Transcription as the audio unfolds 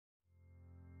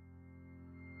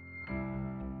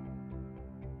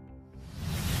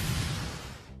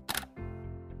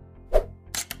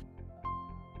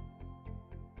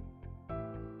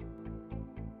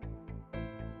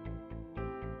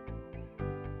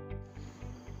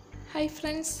Hi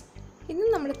friends, ഇന്ന്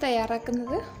നമ്മൾ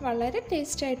തയ്യാറാക്കുന്നത് വളരെ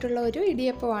ടേസ്റ്റി ആയിട്ടുള്ള ഒരു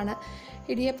ഇടിയപ്പമാണ്.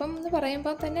 ഇടിയപ്പം എന്ന്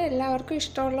പറയുമ്പോൾ തന്നെ എല്ലാവർക്കും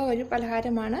ഇഷ്ടമുള്ള ഒരു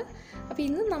പലഹാരമാണ്. അപ്പോൾ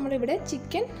ഇന്ന് നമ്മളിവിടെ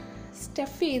ചിക്കൻ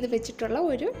സ്റ്റഫ് ചെയ്ത് വെച്ചിട്ടുള്ള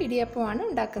ഒരു ഇടിയപ്പമാണ്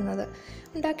ഉണ്ടാക്കുന്നത്.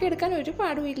 ഉണ്ടാക്കിയെടുക്കാൻ ഒരു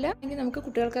പാടുമില്ല. എങ്കിൽ നമുക്ക്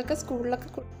കുട്ടികൾക്കൊക്കെ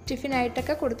സ്കൂളിലൊക്കെ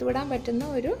ടിഫിനായിട്ടൊക്കെ കൊടുത്തുവിടാൻ പറ്റുന്ന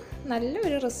ഒരു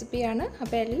നല്ലൊരു റെസിപ്പിയാണ്.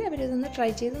 അപ്പോൾ എല്ലാവരും ഇതൊന്ന് ട്രൈ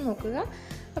ചെയ്ത് നോക്കുക.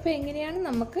 അപ്പോൾ എങ്ങനെയാണ്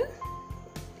നമുക്ക്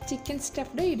ചിക്കൻ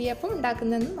സ്റ്റഫ്ഡ് ഇടിയപ്പം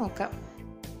ഉണ്ടാക്കുന്നതെന്ന് നോക്കാം.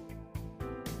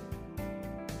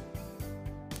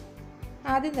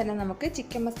 ആദ്യം തന്നെ നമുക്ക്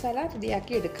ചിക്കൻ മസാല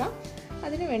റെഡിയാക്കി എടുക്കാം.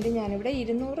 അതിനുവേണ്ടി ഞാനിവിടെ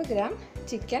 200 ഗ്രാം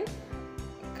ചിക്കൻ,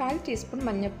 1/4 ടീസ്പൂൺ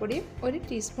മഞ്ഞൾപ്പൊടിയും 1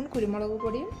 ടീസ്പൂൺ കുരുമുളക്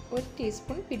പൊടിയും 1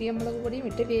 ടീസ്പൂൺ പിരിയമുളക് പൊടിയും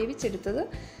ഇട്ട് വേവിച്ചെടുത്തത്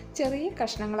ചെറിയ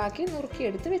കഷ്ണങ്ങളാക്കി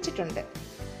നുറുക്കിയെടുത്ത് വെച്ചിട്ടുണ്ട്.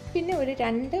 പിന്നെ ഒരു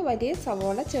 2 വലിയ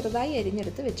സവോള ചെറുതായി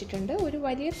അരിഞ്ഞെടുത്ത് വെച്ചിട്ടുണ്ട്. ഒരു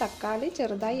വലിയ തക്കാളി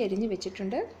ചെറുതായി അരിഞ്ഞ്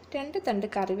വെച്ചിട്ടുണ്ട്. 2 തണ്ട്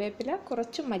കറിവേപ്പില,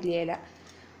 കുറച്ച് മല്ലിയില,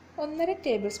 1/2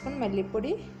 ടേബിൾ സ്പൂൺ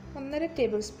മല്ലിപ്പൊടി, 1/2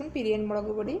 ടേബിൾ സ്പൂൺ പിരിയൻ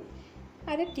മുളക് പൊടി,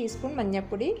 1/2 ടീസ്പൂൺ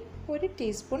മഞ്ഞൾപ്പൊടി, 1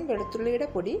 ടീസ്പൂൺ വെളുത്തുള്ളിയുടെ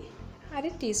പൊടി,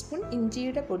 1/2 ടീസ്പൂൺ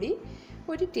ഇഞ്ചിയുടെ പൊടി,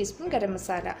 1 ടീസ്പൂൺ ഗരം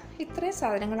മസാല. ഇത്രയും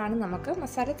സാധനങ്ങളാണ് നമുക്ക്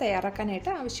മസാല തയ്യാറാക്കാനായിട്ട്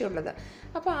ആവശ്യമുള്ളത്.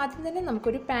 അപ്പോൾ ആദ്യം തന്നെ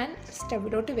നമുക്കൊരു പാൻ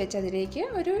സ്റ്റവിലോട്ട് വെച്ച് അതിലേക്ക്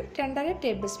ഒരു 2.5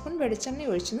 ടേബിൾ സ്പൂൺ വെളിച്ചെണ്ണ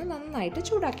ഒഴിച്ച് നന്നായിട്ട്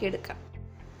ചൂടാക്കിയെടുക്കാം.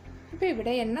 ഇപ്പോൾ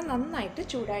ഇവിടെ എണ്ണ നന്നായിട്ട്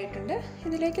ചൂടായിട്ടുണ്ട്.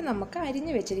 ഇതിലേക്ക് നമുക്ക്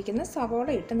അരിഞ്ഞു വെച്ചിരിക്കുന്ന സവോള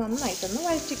ഇട്ട് നന്നായിട്ടൊന്ന്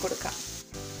വഴറ്റി കൊടുക്കാം.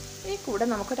 ഈ കൂടെ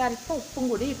നമുക്കൊരല്പം ഉപ്പും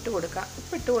കൂടി ഇട്ട് കൊടുക്കാം.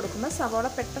 ഉപ്പിട്ട് കൊടുക്കുമ്പോൾ സവോള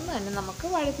പെട്ടെന്ന് തന്നെ നമുക്ക്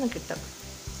വഴന്ന് കിട്ടും.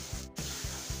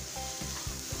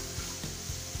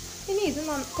 ഇനി ഇത്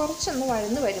കുറച്ചൊന്ന്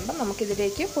വഴന്ന് വരുമ്പോൾ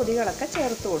നമുക്കിതിലേക്ക് പൊടികളൊക്കെ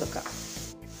ചേർത്ത് കൊടുക്കാം.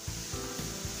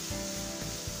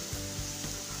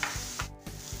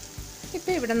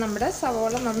 ഇപ്പോൾ ഇവിടെ നമ്മുടെ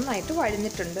സവോള നന്നായിട്ട്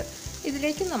വഴന്നിട്ടുണ്ട്.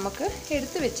 ഇതിലേക്ക് നമുക്ക്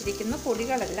എടുത്തു വെച്ചിരിക്കുന്ന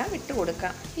പൊടികളെല്ലാം ഇട്ട്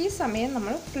കൊടുക്കാം. ഈ സമയം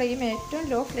നമ്മൾ ഫ്ലെയിം ഏറ്റവും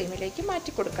ലോ ഫ്ലെയിമിലേക്ക്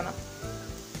മാറ്റി കൊടുക്കണം.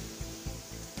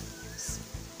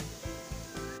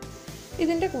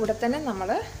 ഇതിൻ്റെ കൂടെ തന്നെ നമ്മൾ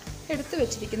എടുത്തു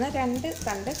വെച്ചിരിക്കുന്ന 2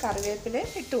 തണ്ട് കറിവേപ്പില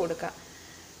ഇട്ട് കൊടുക്കാം,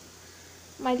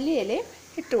 മല്ലിയിലയും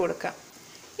ഇട്ട് കൊടുക്കാം.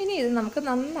 ഇനി ഇത് നമുക്ക്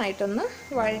നന്നായിട്ടൊന്ന്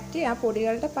വഴറ്റി ആ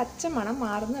പൊടികളുടെ പച്ചമണം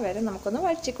മാറുന്ന വരെ നമുക്കൊന്ന്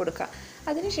വഴറ്റി കൊടുക്കാം.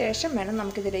 അതിനുശേഷം വേണം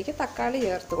നമുക്കിതിലേക്ക് തക്കാളി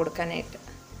ചേർത്ത് കൊടുക്കാനായിട്ട്.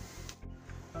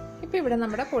 ഇപ്പോൾ ഇവിടെ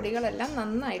നമ്മുടെ പൊടികളെല്ലാം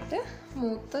നന്നായിട്ട്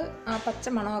മൂത്ത് ആ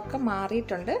പച്ചമണമൊക്കെ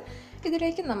മാറിയിട്ടുണ്ട്.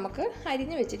 ഇതിലേക്ക് നമുക്ക്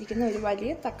അരിഞ്ഞു വെച്ചിരിക്കുന്ന ഒരു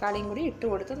വലിയ തക്കാളിയും കൂടി ഇട്ട്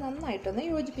കൊടുത്ത് നന്നായിട്ടൊന്ന്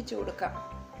യോജിപ്പിച്ച് കൊടുക്കാം.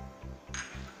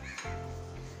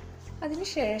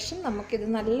 അതിനുശേഷം നമുക്കിത്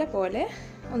നല്ല പോലെ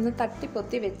ഒന്ന്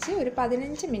തട്ടിപ്പൊത്തി വെച്ച് ഒരു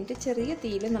 15 മിനിറ്റ് ചെറിയ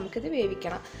തീയിൽ നമുക്കിത്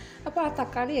വേവിക്കണം. അപ്പോൾ ആ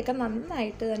തക്കാളിയൊക്കെ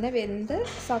നന്നായിട്ട് തന്നെ വെന്ത്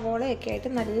സവോളയൊക്കെ ആയിട്ട്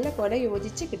നല്ല പോലെ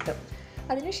യോജിച്ച് കിട്ടും.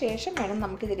 അതിനുശേഷം വേണം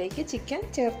നമുക്കിതിലേക്ക് ചിക്കൻ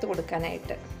ചേർത്ത്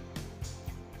കൊടുക്കാനായിട്ട്.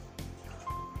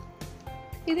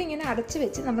 ഇതിങ്ങനെ അടച്ച്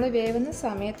വെച്ച് നമ്മൾ വേവുന്ന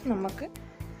സമയത്ത്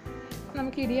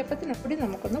നമുക്ക് ഇടിയപ്പത്തിനൊപ്പം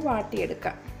നമുക്കൊന്ന്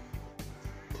വാട്ടിയെടുക്കാം.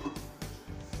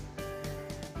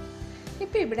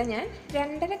 ഇപ്പോൾ ഇവിടെ ഞാൻ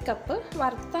 2.5 കപ്പ്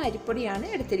വറുത്ത അരിപ്പൊടിയാണ്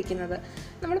എടുത്തിരിക്കുന്നത്.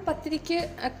 നമ്മൾ പത്തിരിക്ക്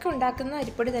ഒക്കെ ഉണ്ടാക്കുന്ന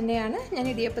അരിപ്പൊടി തന്നെയാണ് ഞാൻ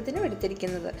ഇടിയപ്പത്തിനും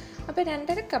എടുത്തിരിക്കുന്നത്. അപ്പോൾ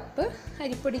 2.5 കപ്പ്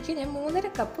അരിപ്പൊടിക്ക് ഞാൻ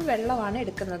 3.5 കപ്പ് വെള്ളമാണ്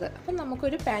എടുക്കുന്നത്. അപ്പം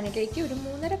നമുക്കൊരു പാനിലേക്ക് ഒരു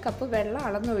 3.5 കപ്പ് വെള്ളം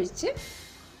അളന്നൊഴിച്ച്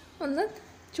ഒന്ന്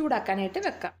ചൂടാക്കാനായിട്ട്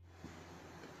വെക്കാം.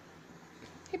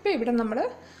 ഇപ്പോൾ ഇവിടെ നമ്മൾ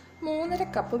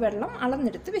 3.5 കപ്പ് വെള്ളം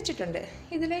അളന്നെടുത്ത് വെച്ചിട്ടുണ്ട്.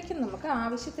 ഇതിലേക്ക് നമുക്ക്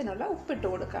ആവശ്യത്തിനുള്ള ഉപ്പിട്ട്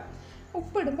കൊടുക്കാം.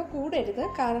 ഉപ്പിടുമ്പോൾ കൂടരുത്,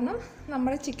 കാരണം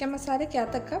നമ്മൾ ചിക്കൻ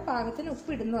മസാലയ്ക്കകത്തൊക്കെ പാകത്തിന്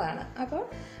ഉപ്പിടുന്നതാണ്. അപ്പോൾ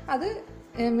അത്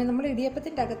നമ്മൾ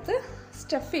ഇടിയപ്പത്തിൻ്റെ അകത്ത്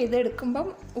സ്റ്റഫ് ചെയ്തെടുക്കുമ്പം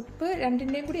ഉപ്പ്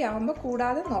രണ്ടിൻ്റെയും കൂടി ആകുമ്പോൾ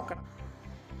കൂടാതെ നോക്കണം.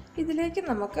 ഇതിലേക്ക്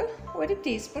നമുക്ക് 1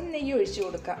 ടീസ്പൂൺ നെയ്യ് ഒഴിച്ച്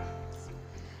കൊടുക്കാം.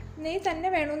 നെയ്യ്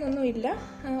തന്നെ വേണമെന്നൊന്നുമില്ല,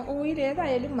 ഓയിൽ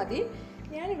ഏതായാലും മതി.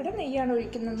 ഞാനിവിടെ നെയ്യാണ്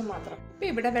ഒഴിക്കുന്നതെന്ന് മാത്രം. ഇപ്പോൾ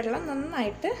ഇവിടെ വെള്ളം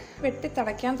നന്നായിട്ട് വെട്ടി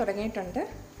തിളയ്ക്കാൻ തുടങ്ങിയിട്ടുണ്ട്.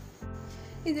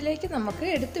 ഇതിലേക്ക് നമുക്ക്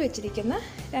എടുത്തു വെച്ചിരിക്കുന്ന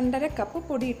 2.5 കപ്പ്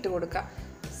പൊടി ഇട്ട് കൊടുക്കാം.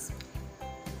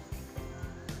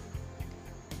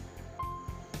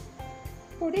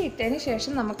 പൊടി ഇട്ടതിന്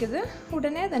ശേഷം നമുക്കിത്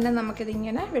ഉടനെ തന്നെ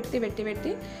നമുക്കിതിങ്ങനെ വെട്ടി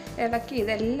ഇളക്കി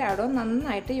ഇതെല്ലായിടവും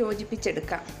നന്നായിട്ട്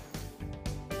യോജിപ്പിച്ചെടുക്കാം.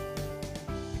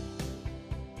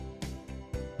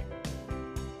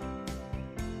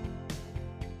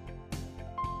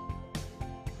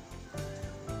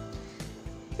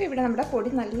 ഇപ്പോൾ ഇവിടെ നമ്മുടെ പൊടി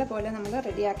നല്ല പോലെ നമ്മൾ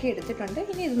റെഡിയാക്കി എടുത്തിട്ടുണ്ട്.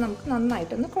 ഇനി ഇത് നമുക്ക്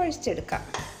നന്നായിട്ടൊന്ന് കുഴച്ചെടുക്കാം.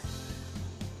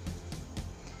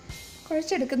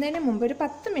 കുഴച്ചെടുക്കുന്നതിന് മുമ്പ് ഒരു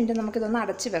 10 മിനിറ്റ് നമുക്കിതൊന്ന്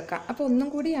അടച്ച് വെക്കാം. അപ്പോൾ ഒന്നും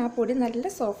കൂടി ആ പൊടി നല്ല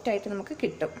സോഫ്റ്റായിട്ട് നമുക്ക്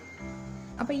കിട്ടും.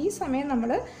 അപ്പോൾ ഈ സമയം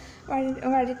നമ്മൾ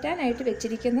വഴറ്റാനായിട്ട്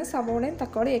വെച്ചിരിക്കുന്ന സവോളയും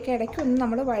തക്കാളിയൊക്കെ ഇടയ്ക്കൊന്ന്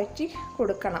നമ്മൾ വഴറ്റി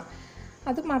കൊടുക്കണം.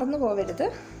 അത് മറന്നു പോകരുത്.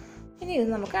 ഇനി ഇത്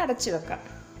നമുക്ക് അടച്ച് വെക്കാം.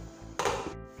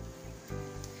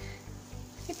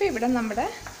 ഇപ്പോൾ ഇവിടെ നമ്മുടെ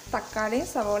തക്കാളിയും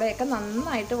സവോളയൊക്കെ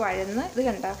നന്നായിട്ട് വഴന്ന് ഇത്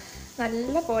കണ്ട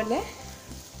നല്ല പോലെ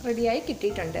റെഡിയായി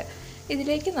കിട്ടിയിട്ടുണ്ട്.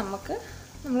 ഇതിലേക്ക്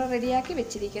നമ്മൾ റെഡിയാക്കി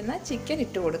വെച്ചിരിക്കുന്ന ചിക്കൻ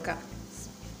ഇട്ട് കൊടുക്കാം.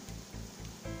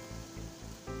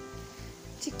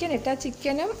 ചിക്കൻ ഇട്ടാൽ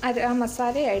ചിക്കനും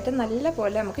മസാലയായിട്ട് നല്ല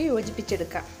പോലെ നമുക്ക്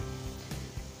യോജിപ്പിച്ചെടുക്കാം.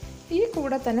 ഈ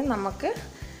കൂടെ തന്നെ നമുക്ക്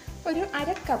ഒരു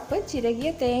 1/2 കപ്പ് ചിരകിയ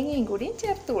തേങ്ങയും കൂടി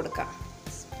ചേർത്ത് കൊടുക്കാം.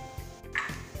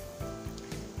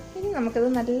 ഇനി നമുക്കിത്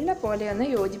നല്ല പോലെ ഒന്ന്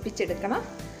യോജിപ്പിച്ചെടുക്കണം.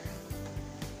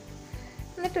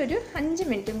 എന്നിട്ടൊരു 5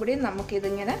 മിനിറ്റും കൂടി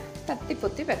നമുക്കിതിങ്ങനെ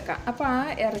തട്ടിപ്പൊത്തി വെക്കാം. അപ്പോൾ ആ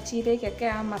ഇറച്ചിയിലേക്കൊക്കെ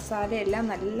ആ മസാലയെല്ലാം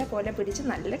നല്ല പോലെ പിടിച്ച്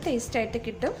നല്ല ടേസ്റ്റായിട്ട്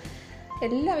കിട്ടും.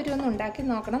 എല്ലാവരും ഒന്ന് ഉണ്ടാക്കി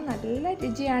നോക്കണം. നല്ല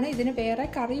രുചിയാണ്. ഇതിന് വേറെ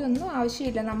കറിയൊന്നും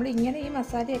ആവശ്യമില്ല. നമ്മൾ ഇങ്ങനെ ഈ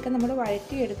മസാലയൊക്കെ നമ്മൾ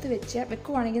വഴറ്റിയെടുത്ത്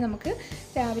വെക്കുവാണെങ്കിൽ നമുക്ക്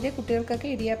രാവിലെ കുട്ടികൾക്കൊക്കെ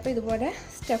ഇടിയപ്പം ഇതുപോലെ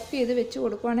സ്റ്റഫ് ചെയ്ത് വെച്ച്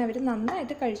കൊടുക്കുവാണെങ്കിൽ അവർ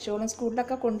നന്നായിട്ട് കഴിച്ചോളും.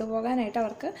 സ്കൂളിലൊക്കെ കൊണ്ടുപോകാനായിട്ട്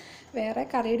അവർക്ക് വേറെ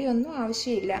കറിയുടെ ഒന്നും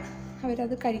ആവശ്യമില്ല.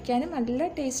 അവരത് കഴിക്കാനും നല്ല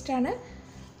ടേസ്റ്റാണ്.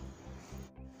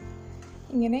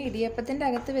 ഇങ്ങനെ ഇടിയപ്പത്തിൻ്റെ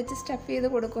അകത്ത് വെച്ച് സ്റ്റഫ് ചെയ്ത്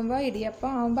കൊടുക്കുമ്പോൾ ഇടിയപ്പം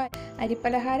ആകുമ്പോൾ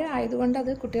അരിപ്പലഹാരം ആയതുകൊണ്ട്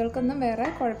അത് കുട്ടികൾക്കൊന്നും വേറെ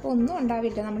കുഴപ്പമൊന്നും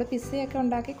ഉണ്ടാവില്ല. നമ്മൾ പിസ്സയൊക്കെ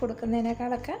ഉണ്ടാക്കി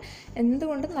കൊടുക്കുന്നതിനേക്കാളൊക്കെ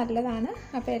എന്തുകൊണ്ടും നല്ലതാണ്.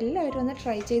 അപ്പോൾ എല്ലാവരും ഒന്ന്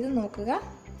ട്രൈ ചെയ്ത് നോക്കുക.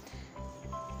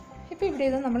 ഇപ്പോൾ ഇവിടെ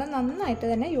ഇത് നമ്മൾ നന്നായിട്ട്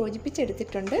തന്നെ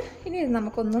യോജിപ്പിച്ചെടുത്തിട്ടുണ്ട്. ഇനി ഇത്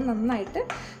നമുക്കൊന്ന് നന്നായിട്ട്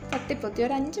തട്ടിപ്പൊത്തി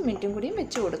ഒരു 5 മിനിറ്റും കൂടിയും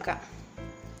വെച്ച് കൊടുക്കാം.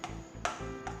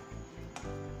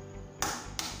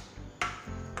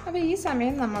 അപ്പോൾ ഈ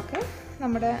സമയം നമുക്ക്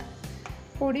നമ്മുടെ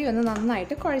പൊടി ഒന്ന്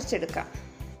നന്നായിട്ട് കുഴച്ചെടുക്കാം.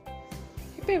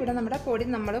 ഇപ്പോൾ ഇവിടെ നമ്മുടെ പൊടി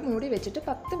നമ്മൾ മൂടി വെച്ചിട്ട്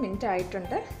 10 മിനിറ്റ്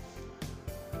ആയിട്ടുണ്ട്.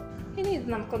 ഇനി ഇത്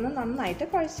നമുക്കൊന്ന് നന്നായിട്ട്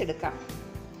കുഴച്ചെടുക്കാം.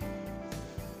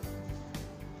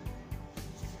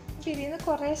 അപ്പോൾ ഇതിൽ നിന്ന്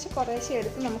കുറേശ്ശെ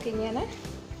എടുത്ത് നമുക്കിങ്ങനെ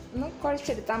ഒന്ന്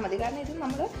കുഴച്ചെടുത്താൽ മതി. കാരണം ഇത്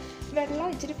നമ്മൾ വെള്ളം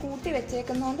ഇച്ചിരി കൂട്ടി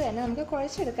വെച്ചേക്കുന്നതുകൊണ്ട് തന്നെ നമുക്ക്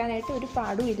കുഴച്ചെടുക്കാനായിട്ട് ഒരു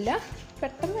പാടുമില്ല.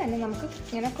 പെട്ടെന്ന് തന്നെ നമുക്ക്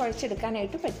ഇങ്ങനെ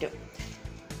കുഴച്ചെടുക്കാനായിട്ട് പറ്റും.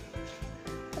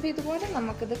 അപ്പോൾ ഇതുപോലെ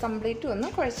നമുക്കിത് കംപ്ലീറ്റ് ഒന്ന്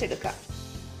കുഴച്ചെടുക്കാം.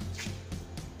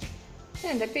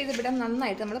 ഇപ്പോൾ ഇതിവിടെ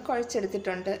നന്നായിട്ട് നമ്മൾ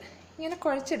കുഴച്ചെടുത്തിട്ടുണ്ട്. ഇങ്ങനെ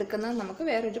കുഴച്ചെടുക്കുന്നത് നമുക്ക്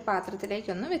വേറൊരു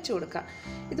പാത്രത്തിലേക്കൊന്ന് വെച്ച് കൊടുക്കാം.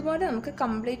 ഇതുപോലെ നമുക്ക്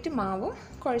കംപ്ലീറ്റ് മാവും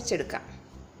കുഴച്ചെടുക്കാം.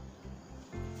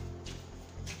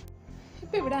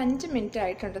 ഇപ്പോൾ ഇവിടെ 5 മിനിറ്റ്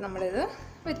ആയിട്ടുണ്ട് നമ്മളിത്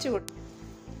വെച്ച് കൊടുക്കും.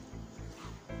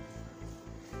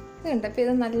 ഇതുണ്ട്. അപ്പോൾ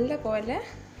ഇത് നല്ല പോലെ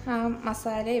ആ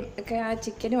മസാലയും ഒക്കെ ആ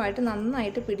ചിക്കനുമായിട്ട്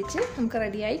നന്നായിട്ട് പിടിച്ച് നമുക്ക്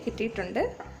റെഡിയായി കിട്ടിയിട്ടുണ്ട്.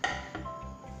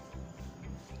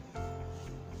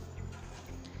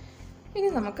 ഇനി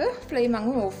നമുക്ക് ഫ്ലെയിം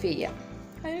അങ്ങ് ഓഫ് ചെയ്യാം.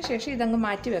 അതിനുശേഷം ഇതങ്ങ്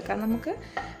മാറ്റി വെക്കാം. നമുക്ക്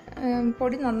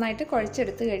പൊടി നന്നായിട്ട്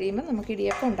കുഴച്ചെടുത്ത് കഴിയുമ്പോൾ നമുക്ക്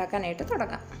ഇടിയപ്പം ഉണ്ടാക്കാനായിട്ട്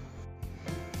തുടങ്ങാം.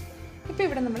 ഇപ്പോൾ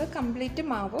ഇവിടെ നമ്മൾ കംപ്ലീറ്റ്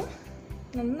മാവും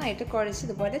നന്നായിട്ട്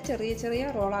കുഴച്ചതുപോലെ ചെറിയ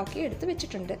റോളാക്കി എടുത്ത്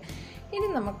വെച്ചിട്ടുണ്ട്. ഇനി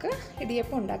നമുക്ക്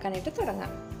ഇടിയപ്പം ഉണ്ടാക്കാനായിട്ട്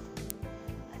തുടങ്ങാം.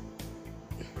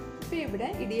 ഇപ്പോൾ ഇവിടെ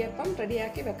ഇടിയപ്പം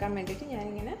റെഡിയാക്കി വെക്കാൻ വേണ്ടിയിട്ട്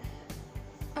ഞാനിങ്ങനെ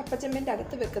അപ്പച്ചമ്പിൻ്റെ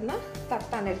അകത്ത് വെക്കുന്ന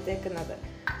തട്ടാണ് എടുത്തേക്കുന്നത്.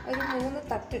 ഒരു 3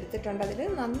 തട്ട് എടുത്തിട്ടുണ്ട്. അതിൽ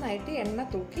നന്നായിട്ട് എണ്ണ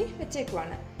തൂക്കി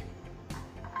വെച്ചേക്കുവാണ്.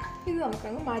 ഇത്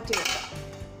നമുക്കങ്ങ് മാറ്റി വെക്കാം.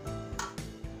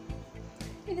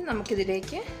 ഇനി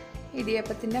നമുക്കിതിലേക്ക്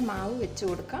ഇടിയപ്പത്തിൻ്റെ മാവ് വെച്ച്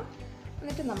കൊടുക്കാം.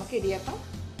 എന്നിട്ട് നമുക്ക് ഇടിയപ്പം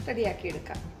റെഡിയാക്കി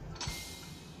എടുക്കാം.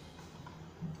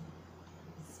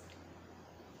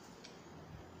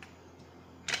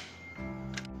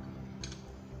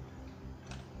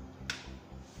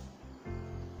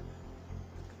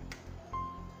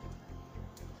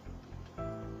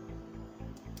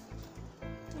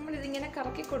 നമ്മളിതിങ്ങനെ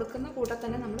കറക്കി കൊടുക്കുന്ന കൂടെ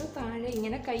തന്നെ നമ്മൾ താഴെ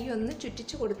ഇങ്ങനെ കൈ ഒന്ന്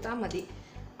ചുറ്റിച്ച് കൊടുത്താൽ മതി.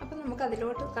 അപ്പം നമുക്ക്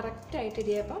അതിലോട്ട് കറക്റ്റായിട്ട്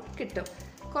ഇടിയപ്പം കിട്ടും.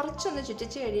 കുറച്ചൊന്ന്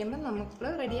ചുറ്റിച്ച് കഴിയുമ്പോൾ നമുക്ക്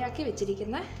റെഡിയാക്കി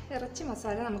വെച്ചിരിക്കുന്ന ഇറച്ചി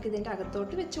മസാല നമുക്കിതിൻ്റെ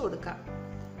അകത്തോട്ട് വെച്ച് കൊടുക്കാം.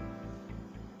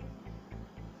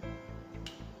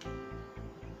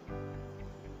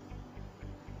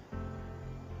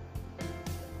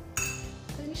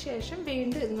 അതിനുശേഷം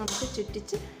വീണ്ടും ഇത് നമുക്ക്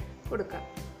ചുറ്റിച്ച് കൊടുക്കാം.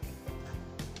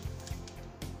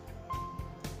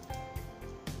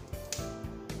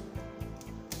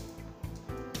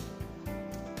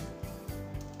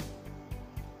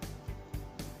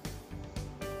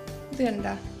 ഇത് കണ്ട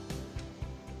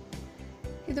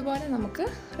ഇതുപോലെ നമുക്ക്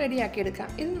റെഡിയാക്കി എടുക്കാം.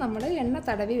 ഇത് നമ്മൾ എണ്ണ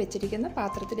തടവി വെച്ചിരിക്കുന്ന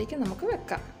പാത്രത്തിലേക്ക് നമുക്ക്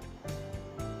വെക്കാം.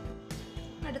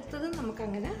 അടുത്തത്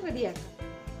നമുക്കങ്ങനെ റെഡിയാക്കാം.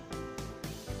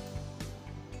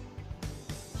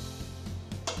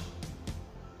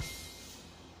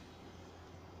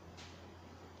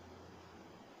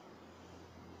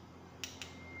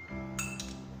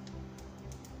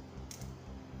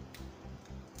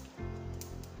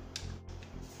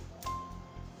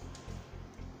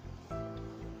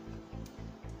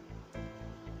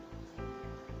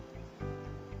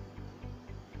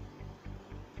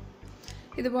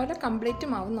 ഇതുപോലെ കംപ്ലീറ്റ്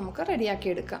മാവും നമുക്ക് റെഡിയാക്കി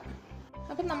എടുക്കാം.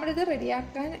 അപ്പം നമ്മളിത്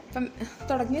റെഡിയാക്കാൻ ഇപ്പം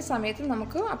തുടങ്ങിയ സമയത്ത്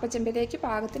നമുക്ക് അപ്പച്ചെമ്പിലേക്ക്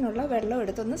പാകത്തിനുള്ള വെള്ളം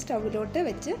എടുത്തൊന്ന് സ്റ്റൗവിലോട്ട്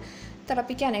വെച്ച്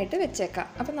തിളപ്പിക്കാനായിട്ട് വെച്ചേക്കാം.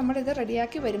 അപ്പം നമ്മളിത്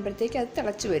റെഡിയാക്കി വരുമ്പോഴത്തേക്ക് അത്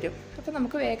തിളച്ച് വരും. അപ്പം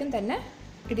നമുക്ക് വേഗം തന്നെ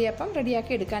ഇടിയപ്പം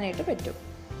റെഡിയാക്കി എടുക്കാനായിട്ട് പറ്റും.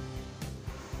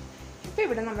 ഇപ്പോൾ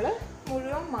ഇവിടെ നമ്മൾ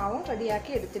മുഴുവൻ മാവും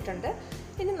റെഡിയാക്കി എടുത്തിട്ടുണ്ട്.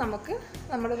 ഇനി നമുക്ക്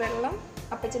നമ്മൾ വെള്ളം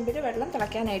അപ്പച്ചെമ്പിൽ വെള്ളം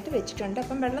തിളയ്ക്കാനായിട്ട് വെച്ചിട്ടുണ്ട്.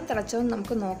 അപ്പം വെള്ളം തിളച്ചതെന്ന്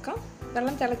നമുക്ക് നോക്കാം.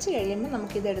 വെള്ളം തിളച്ച് കഴിയുമ്പോൾ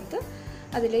നമുക്കിതെടുത്ത്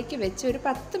അതിലേക്ക് വെച്ച് ഒരു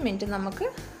 10 മിനിറ്റ് നമുക്ക്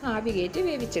ആവി കയറ്റി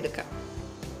വേവിച്ചെടുക്കാം.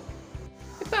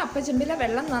 ഇപ്പോൾ അപ്പച്ചെമ്പിലെ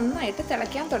വെള്ളം നന്നായിട്ട്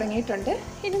തിളയ്ക്കാൻ തുടങ്ങിയിട്ടുണ്ട്.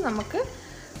 ഇനി നമുക്ക്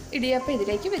ഇടിയപ്പം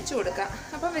ഇതിലേക്ക് വെച്ച് കൊടുക്കാം.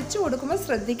 അപ്പം വെച്ച് കൊടുക്കുമ്പോൾ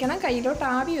ശ്രദ്ധിക്കണം, കയ്യിലോട്ട്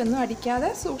ആവിയൊന്നും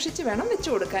അടിക്കാതെ സൂക്ഷിച്ച് വേണം വെച്ച്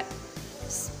കൊടുക്കാൻ.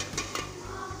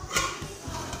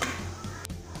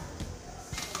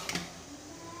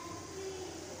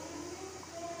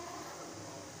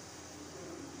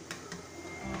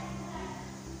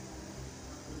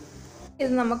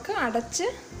 ഇത് നമുക്ക് അടച്ച്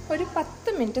ഒരു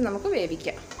 10 മിനിറ്റ് നമുക്ക്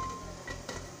വേവിക്കാം.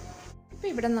 ഇപ്പോൾ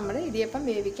ഇവിടെ നമ്മൾ ഇടിയപ്പം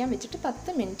വേവിക്കാൻ വെച്ചിട്ട്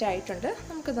 10 മിനിറ്റ് ആയിട്ടുണ്ട്.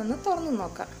 നമുക്കിതൊന്ന് തുറന്ന്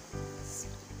നോക്കാം.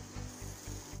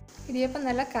 ഇടിയപ്പം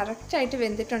നല്ല കറക്റ്റായിട്ട്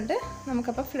വെന്തിട്ടുണ്ട്.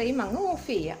 നമുക്കപ്പോൾ ഫ്ലെയിം അങ്ങ് ഓഫ്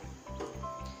ചെയ്യാം.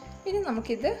 ഇനി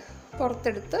നമുക്കിത്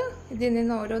പുറത്തെടുത്ത് ഇതിൽ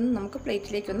നിന്ന് ഓരോന്നും നമുക്ക്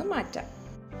പ്ലേറ്റിലേക്കൊന്ന് മാറ്റാം.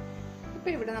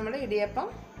 ഇപ്പോൾ ഇവിടെ നമ്മൾ ഇടിയപ്പം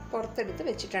പുറത്തെടുത്ത്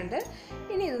വെച്ചിട്ടുണ്ട്.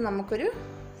 ഇനി ഇത് നമുക്കൊരു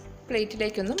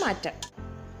പ്ലേറ്റിലേക്കൊന്ന് മാറ്റാം.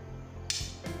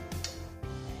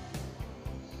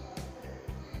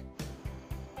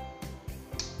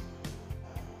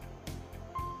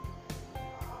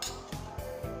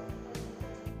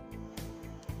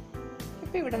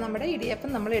 ഇപ്പോൾ ഇവിടെ നമ്മുടെ ഇടിയപ്പം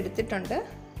നമ്മൾ എടുത്തിട്ടുണ്ട്.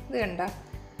 ഇത് കണ്ട,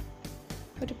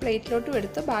 ഒരു പ്ലേറ്റിലോട്ടും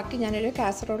എടുത്ത് ബാക്കി ഞാനൊരു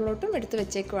കാസറോളിലോട്ടും എടുത്ത്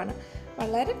വെച്ചേക്കുവാണ്.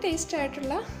 വളരെ ടേസ്റ്റ്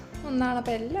ആയിട്ടുള്ള ഒന്നാണ്.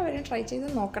 അപ്പോൾ എല്ലാവരും ട്രൈ ചെയ്ത്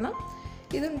നോക്കണം.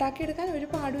 ഇത് ഉണ്ടാക്കിയെടുക്കാൻ ഒരു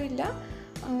പാടുമില്ല.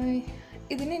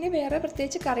 ഇതിന് ഇനി വേറെ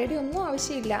പ്രത്യേകിച്ച് കറിയുടെ ഒന്നും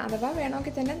ആവശ്യമില്ല. അഥവാ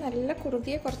വേണമെങ്കിൽ തന്നെ നല്ല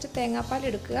കുറുകിയ കുറച്ച് തേങ്ങാപ്പാൽ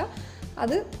എടുക്കുക,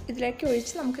 അത് ഇതിലേക്ക്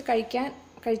ഒഴിച്ച് നമുക്ക്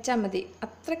കഴിച്ചാൽ മതി.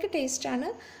 അത്രയ്ക്ക് ടേസ്റ്റാണ്.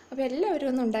 അപ്പോൾ എല്ലാവരും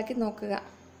ഒന്ന് ഉണ്ടാക്കി നോക്കുക.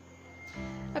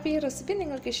 അപ്പോൾ ഈ റെസിപ്പി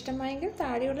നിങ്ങൾക്ക് ഇഷ്ടമായെങ്കിൽ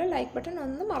താഴെയുള്ള ലൈക്ക് ബട്ടൺ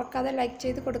ഒന്നും മറക്കാതെ ലൈക്ക്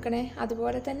ചെയ്ത് കൊടുക്കണേ.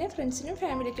 അതുപോലെ തന്നെ ഫ്രണ്ട്സിനും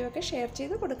ഫാമിലിക്കും ഒക്കെ ഷെയർ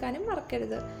ചെയ്ത് കൊടുക്കാനും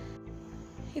മറക്കരുത്.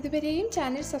 ഇതുവരെയും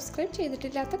ചാനൽ സബ്സ്ക്രൈബ്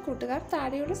ചെയ്തിട്ടില്ലാത്ത കൂട്ടുകാർ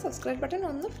താഴെയുള്ള സബ്സ്ക്രൈബ് ബട്ടൺ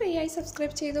ഒന്ന് ഫ്രീ ആയി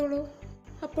സബ്സ്ക്രൈബ് ചെയ്തോളൂ.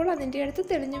 അപ്പോൾ അതിൻ്റെ അടുത്ത്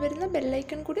തെളിഞ്ഞു വരുന്ന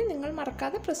ബെല്ലൈക്കൺ കൂടി നിങ്ങൾ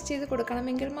മറക്കാതെ പ്രസ് ചെയ്ത്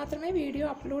കൊടുക്കണമെങ്കിൽ മാത്രമേ വീഡിയോ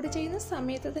അപ്ലോഡ് ചെയ്യുന്ന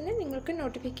സമയത്ത് തന്നെ നിങ്ങൾക്ക്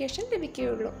നോട്ടിഫിക്കേഷൻ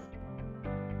ലഭിക്കുകയുള്ളൂ.